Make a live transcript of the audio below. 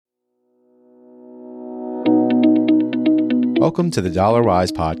Welcome to the Dollar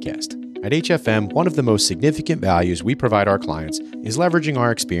Wise podcast. At HFM, one of the most significant values we provide our clients is leveraging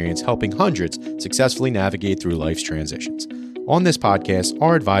our experience helping hundreds successfully navigate through life's transitions. On this podcast,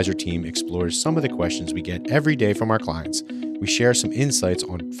 our advisor team explores some of the questions we get every day from our clients. We share some insights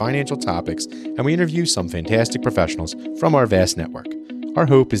on financial topics, and we interview some fantastic professionals from our vast network. Our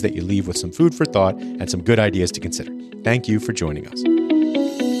hope is that you leave with some food for thought and some good ideas to consider. Thank you for joining us.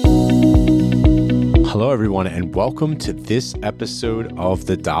 Hello, everyone, and welcome to this episode of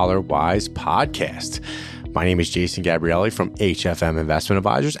the Dollar Wise podcast. My name is Jason Gabrielli from HFM Investment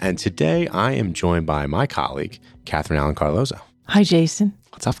Advisors, and today I am joined by my colleague, Catherine Allen Carlozo. Hi, Jason.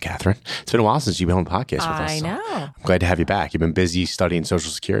 What's up, Catherine? It's been a while since you've been on the podcast with us. I know. I'm glad to have you back. You've been busy studying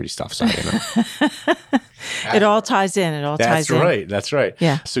Social Security stuff, so you know. It all ties in. That's right. That's right.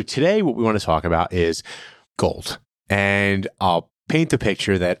 Yeah. So today what we want to talk about is gold. And I'll paint the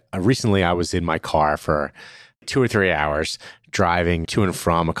picture that recently I was in my car for 2 or 3 hours driving to and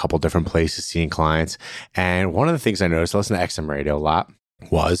from a couple different places, seeing clients. And one of the things I noticed, I listen to XM radio a lot,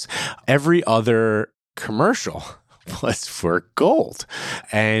 was every other commercial was for gold.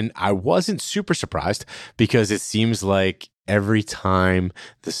 And I wasn't super surprised because it seems like every time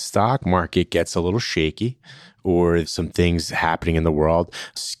the stock market gets a little shaky or some things happening in the world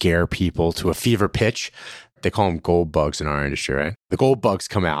scare people to a fever pitch, they call them gold bugs in our industry, right? The gold bugs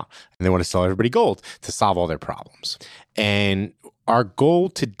come out and they want to sell everybody gold to solve all their problems. And our goal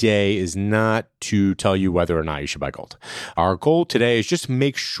today is not to tell you whether or not you should buy gold. Our goal today is just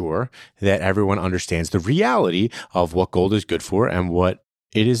make sure that everyone understands the reality of what gold is good for and what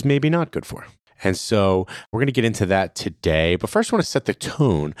it is maybe not good for. And so we're going to get into that today. But first, I want to set the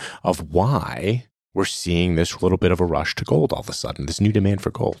tone of why we're seeing this little bit of a rush to gold all of a sudden, this new demand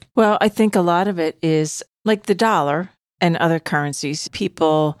for gold. Well, I think a lot of it is like the dollar and other currencies.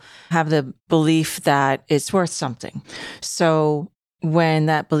 People have the belief that it's worth something. So when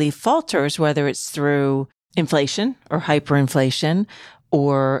that belief falters, whether it's through inflation or hyperinflation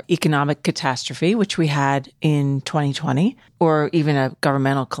or economic catastrophe, which we had in 2020, or even a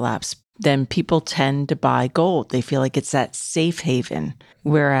governmental collapse, then people tend to buy gold. They feel like it's that safe haven.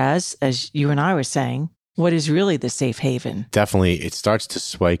 Whereas, as you and I were saying, what is really the safe haven? Definitely, it starts to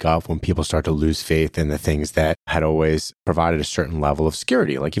spike up when people start to lose faith in the things that had always provided a certain level of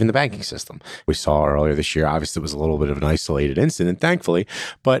security, like even the banking system. We saw earlier this year, obviously it was a little bit of an isolated incident, thankfully,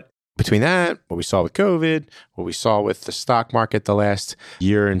 but between that, what we saw with COVID, what we saw with the stock market the last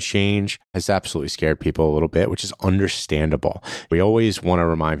year and change has absolutely scared people a little bit, which is understandable. We always want to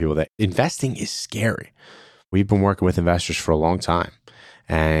remind people that investing is scary. We've been working with investors for a long time,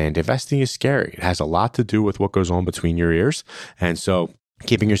 and investing is scary. It has a lot to do with what goes on between your ears. And so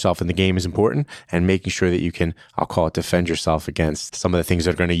keeping yourself in the game is important, and making sure that you can, I'll call it, defend yourself against some of the things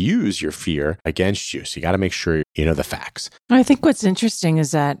that are going to use your fear against you. So you got to make sure you know the facts. I think what's interesting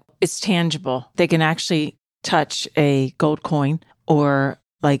is that it's tangible. They can actually touch a gold coin, or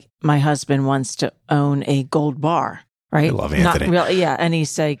like my husband wants to own a gold bar, right? I love Anthony. Not really, yeah. And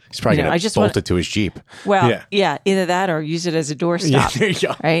he's like, he's probably going to bolt it to his Jeep. Well, yeah, either that or use it as a doorstop. Yeah, there you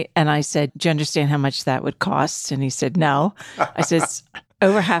go. Right. And I said, do you understand how much that would cost? And he said, no. I said, it's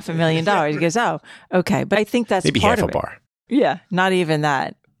over $500,000. He goes, oh, okay. But I think that's maybe part half of a bar. Yeah, not even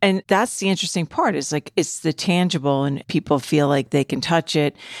that. And that's the interesting part, is like, it's the tangible, and people feel like they can touch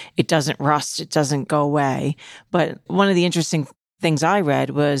it. It doesn't rust. It doesn't go away. But one of the interesting things I read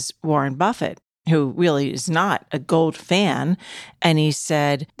was Warren Buffett, who really is not a gold fan. And he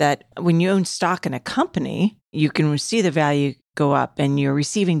said that when you own stock in a company, you can see the value go up, and you're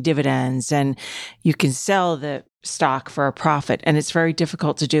receiving dividends, and you can sell the stock for a profit. And it's very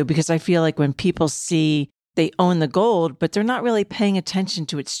difficult to do, because I feel like when people see they own the gold, but they're not really paying attention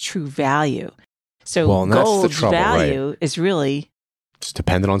to its true value. So gold's value is really it's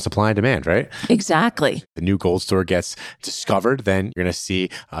dependent on supply and demand, right? Exactly. The new gold store gets discovered, then you're going to see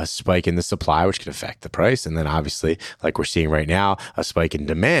a spike in the supply, which can affect the price. And then obviously, like we're seeing right now, a spike in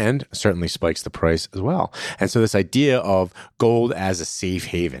demand certainly spikes the price as well. And so this idea of gold as a safe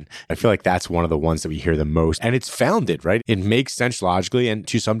haven, I feel like that's one of the ones that we hear the most. And it's founded, right? It makes sense logically and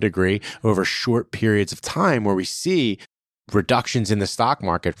to some degree over short periods of time where we see reductions in the stock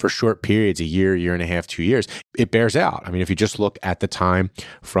market for short periods, a year, year and a half, 2 years, it bears out. I mean, if you just look at the time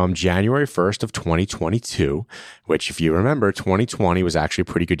from January 1st of 2022, which if you remember, 2020 was actually a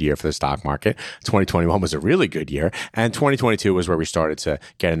pretty good year for the stock market. 2021 was a really good year. And 2022 was where we started to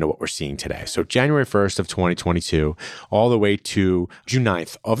get into what we're seeing today. So January 1st of 2022, all the way to June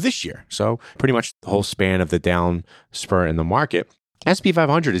 9th of this year. So pretty much the whole span of the down spur in the market. S&P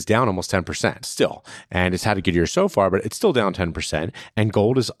 500 is down almost 10% still, and it's had a good year so far, but it's still down 10%, and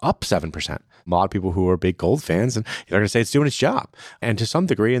gold is up 7%. A lot of people who are big gold fans, and they're going to say it's doing its job. And to some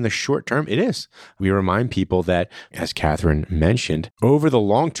degree, in the short term, it is. We remind people that, as Catherine mentioned, over the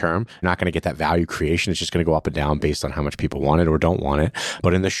long term, you're not going to get that value creation. It's just going to go up and down based on how much people want it or don't want it.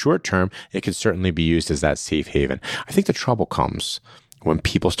 But in the short term, it can certainly be used as that safe haven. I think the trouble comes when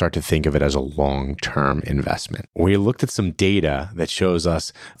people start to think of it as a long-term investment. We looked at some data that shows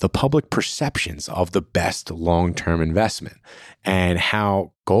us the public perceptions of the best long-term investment and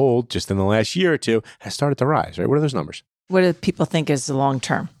how gold, just in the last year or two, has started to rise, right? What are those numbers? What do people think is the long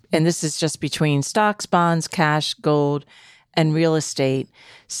term? And this is just between stocks, bonds, cash, gold, and real estate.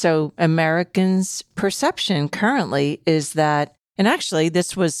 So Americans' perception currently is that, and actually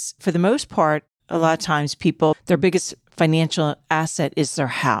this was, for the most part, a lot of times people, their biggest financial asset is their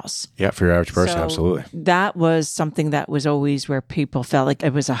house. Yeah, for your average person, So absolutely. that was something that was always where people felt like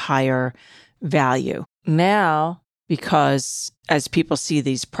it was a higher value. Now, because as people see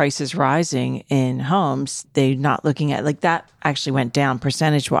these prices rising in homes, they're not looking at, like, that actually went down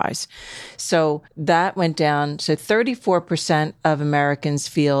percentage wise. So that went down. So 34% of Americans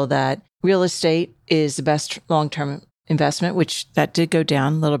feel that real estate is the best long-term investment, which that did go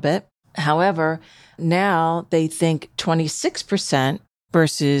down a little bit. However, now they think 26%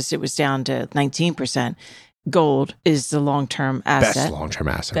 versus it was down to 19%. Gold is the long-term asset. Best long-term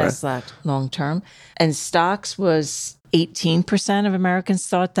asset, Best right? long-term. And stocks was 18% of Americans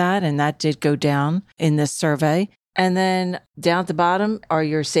thought that, and that did go down in this survey. And then down at the bottom are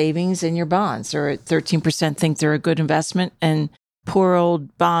your savings and your bonds, or 13% think they're a good investment, and poor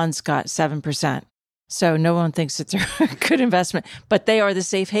old bonds got 7%. So no one thinks it's a good investment, but they are the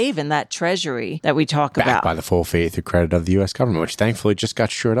safe haven, that treasury that we talk Backed about. by the full faith and credit of the U.S. government, which thankfully just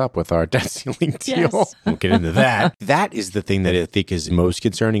got shored up with our debt ceiling deal. Yes. We'll get into that. That is the thing that I think is most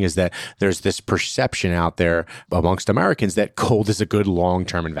concerning, is that there's this perception out there amongst Americans that gold is a good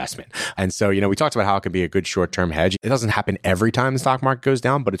long-term investment. And so, we talked about how it can be a good short-term hedge. It doesn't happen every time the stock market goes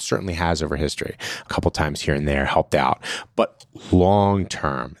down, but it certainly has over history. A couple times here and there helped out. But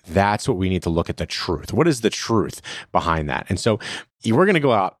long-term, that's what we need to look at, the truth. What is the truth behind that? And so we're going to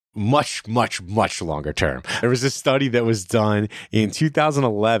go out much, much, much longer term. There was a study that was done in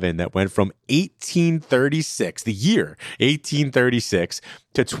 2011 that went from 1836, the year 1836,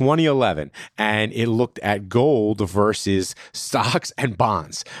 to 2011, and it looked at gold versus stocks and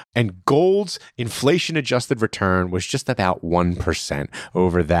bonds. And gold's inflation-adjusted return was just about 1%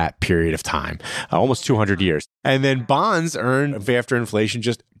 over that period of time, almost 200 years. And then bonds earned, after inflation,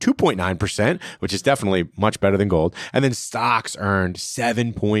 just 2.9%, which is definitely much better than gold. And then stocks earned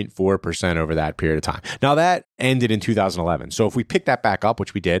 7.4% over that period of time. Now, that ended in 2011. So if we pick that back up,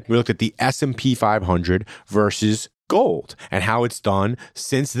 which we did, we looked at the S&P 500 versus gold and how it's done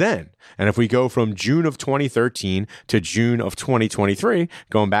since then. And if we go from June of 2013 to June of 2023,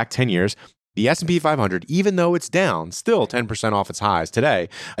 going back 10 years, the S&P 500, even though it's down, still 10% off its highs today,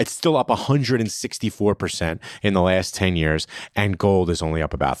 it's still up 164% in the last 10 years, and gold is only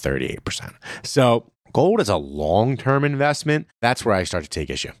up about 38%. So gold is a long-term investment. That's where I start to take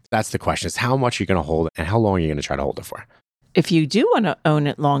issue. That's the question, is how much are you going to hold and how long are you going to try to hold it for? If you do want to own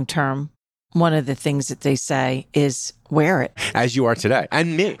it long-term, one of the things that they say is wear it. As you are today,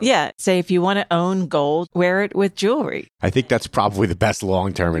 and me. Yeah. Say if you want to own gold, wear it with jewelry. I think that's probably the best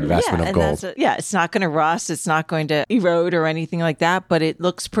long-term investment of gold. It's not going to rust. It's not going to erode or anything like that, but it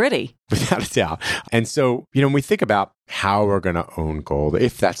looks pretty. Without a doubt. And so, when we think about how we're going to own gold,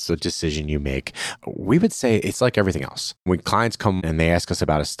 if that's the decision you make, we would say it's like everything else. When clients come and they ask us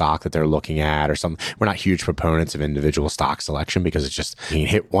about a stock that they're looking at or something, we're not huge proponents of individual stock selection because it's just, you can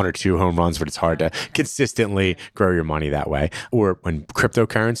hit one or two home runs, but it's hard to consistently grow your money that way. Or when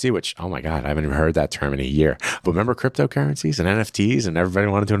cryptocurrency, which, oh my God, I haven't even heard that term in a year. But remember cryptocurrencies and NFTs and everybody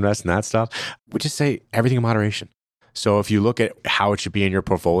wanted to invest in that stuff? We just say everything in moderation. So if you look at how it should be in your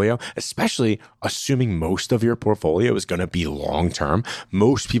portfolio, especially assuming most of your portfolio is going to be long-term,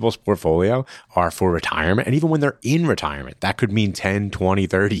 most people's portfolio are for retirement. And even when they're in retirement, that could mean 10, 20,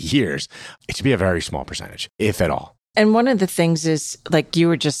 30 years. It should be a very small percentage, if at all. And one of the things is, like you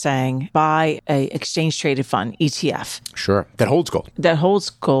were just saying, buy a exchange traded fund, ETF. Sure. That holds gold. That holds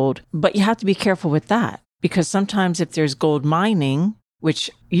gold. But you have to be careful with that, because sometimes if there's gold mining,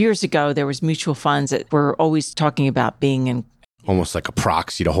 which years ago, there was mutual funds that were always talking about being in almost like a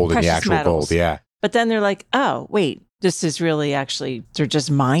proxy to hold in the actual metals. gold. Yeah. But then they're like, oh, wait, this is really actually, they're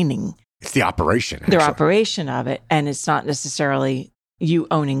just mining. It's the operation. Their operation of it. And it's not necessarily you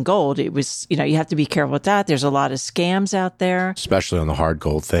owning gold. It was, you have to be careful with that. There's a lot of scams out there. Especially on the hard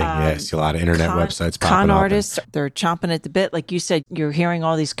gold thing. I see a lot of internet websites popping up. Con artists, they're chomping at the bit. Like you said, you're hearing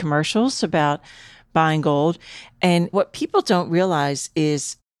all these commercials about buying gold. And what people don't realize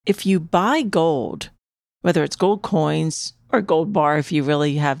is if you buy gold, whether it's gold coins or a gold bar, if you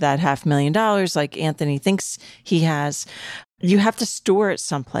really have that $500,000 like Anthony thinks he has, you have to store it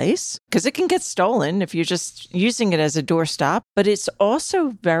someplace because it can get stolen if you're just using it as a doorstop. But it's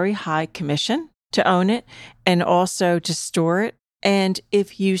also very high commission to own it and also to store it. And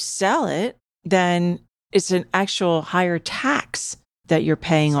if you sell it, then it's an actual higher tax that you're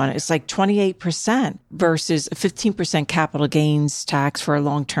paying on it. It's like 28% versus a 15% capital gains tax for a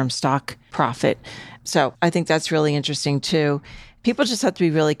long-term stock profit. So I think that's really interesting too. People just have to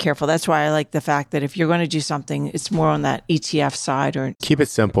be really careful. That's why I like the fact that if you're going to do something, it's more on that ETF side or keep it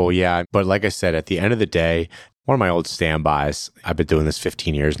simple. Yeah. But like I said, at the end of the day, one of my old standbys, I've been doing this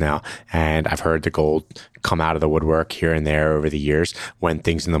 15 years now, and I've heard the gold come out of the woodwork here and there over the years when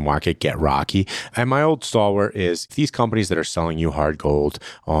things in the market get rocky. And my old stalwart is these companies that are selling you hard gold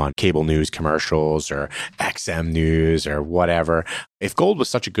on cable news commercials or XM News or whatever. If gold was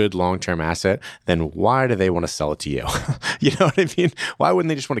such a good long-term asset, then why do they want to sell it to you? You know what I mean? Why wouldn't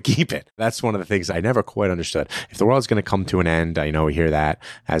they just want to keep it? That's one of the things I never quite understood. If the world's going to come to an end, I know we hear that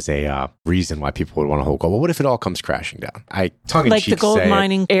as a reason why people would want to hold gold. Well, what if it all comes crashing down? I tongue-in-cheek like the gold say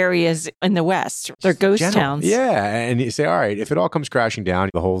mining areas in the West. They're ghost towns. Yeah. And you say, all right, if it all comes crashing down,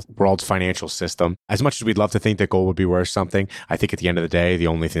 the whole world's financial system, as much as we'd love to think that gold would be worth something, I think at the end of the day, the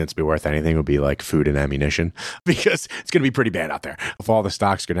only thing that's be worth anything would be like food and ammunition because it's going to be pretty bad out there. If all the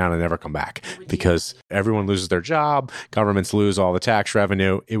stocks go down and never come back because everyone loses their job, governments lose all the tax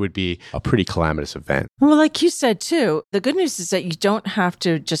revenue, it would be a pretty calamitous event. Well, like you said too, the good news is that you don't have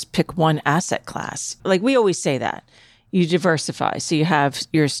to just pick one asset class. Like we always say that. You diversify. So you have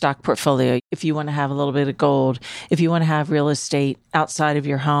your stock portfolio. If you want to have a little bit of gold, if you want to have real estate outside of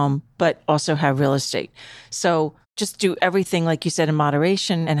your home, but also have real estate. So just do everything, like you said, in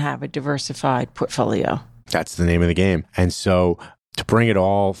moderation and have a diversified portfolio. That's the name of the game. And so to bring it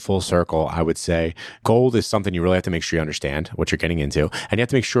all full circle, I would say gold is something you really have to make sure you understand what you're getting into. And you have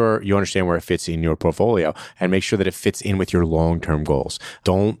to make sure you understand where it fits in your portfolio and make sure that it fits in with your long-term goals.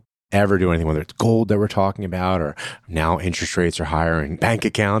 Don't ever do anything, whether it's gold that we're talking about or now interest rates are higher in bank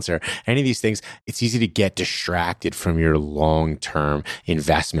accounts or any of these things. It's easy to get distracted from your long-term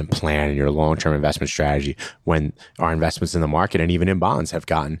investment plan and your long-term investment strategy when our investments in the market and even in bonds have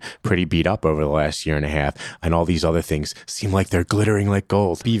gotten pretty beat up over the last year and a half. And all these other things seem like they're glittering like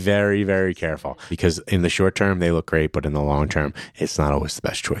gold. Be very, very careful because in the short term, they look great, but in the long term, it's not always the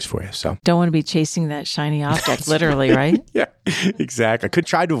best choice for you. So don't want to be chasing that shiny object, literally, right? Yeah, exactly. I could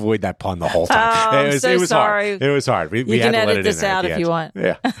try to avoid that pun the whole time. I'm so sorry. Hard. It was hard. We you had can to let edit it this in out if you want.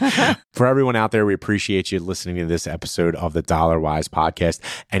 Yeah. For everyone out there, we appreciate you listening to this episode of the Dollar Wise podcast.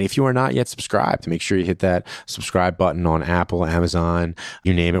 And if you are not yet subscribed, make sure you hit that subscribe button on Apple, Amazon,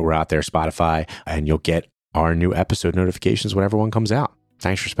 you name it. We're out there, Spotify, and you'll get our new episode notifications whenever one comes out.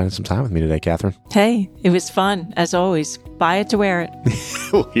 Thanks for spending some time with me today, Catherine. Hey, it was fun, as always. Buy it to wear it.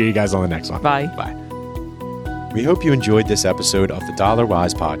 We'll hear you guys on the next one. Bye. Bye. We hope you enjoyed this episode of the Dollar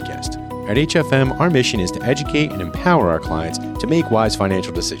Wise podcast. At HFM, our mission is to educate and empower our clients to make wise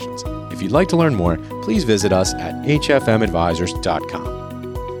financial decisions. If you'd like to learn more, please visit us at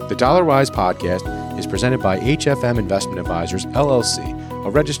hfmadvisors.com. The Dollar Wise podcast is presented by HFM Investment Advisors, LLC, a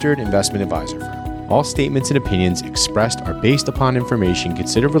registered investment advisor firm. All statements and opinions expressed are based upon information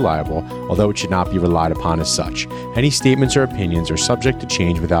considered reliable, although it should not be relied upon as such. Any statements or opinions are subject to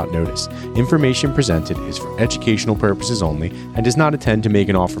change without notice. Information presented is for educational purposes only and does not intend to make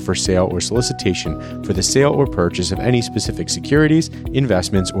an offer for sale or solicitation for the sale or purchase of any specific securities,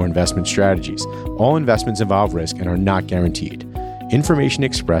 investments, or investment strategies. All investments involve risk and are not guaranteed. Information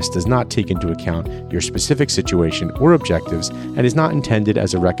expressed does not take into account your specific situation or objectives and is not intended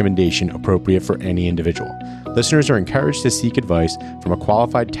as a recommendation appropriate for any individual. Listeners are encouraged to seek advice from a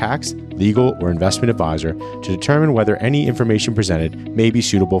qualified tax, legal, or investment advisor to determine whether any information presented may be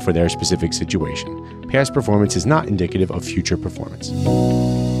suitable for their specific situation. Past performance is not indicative of future performance.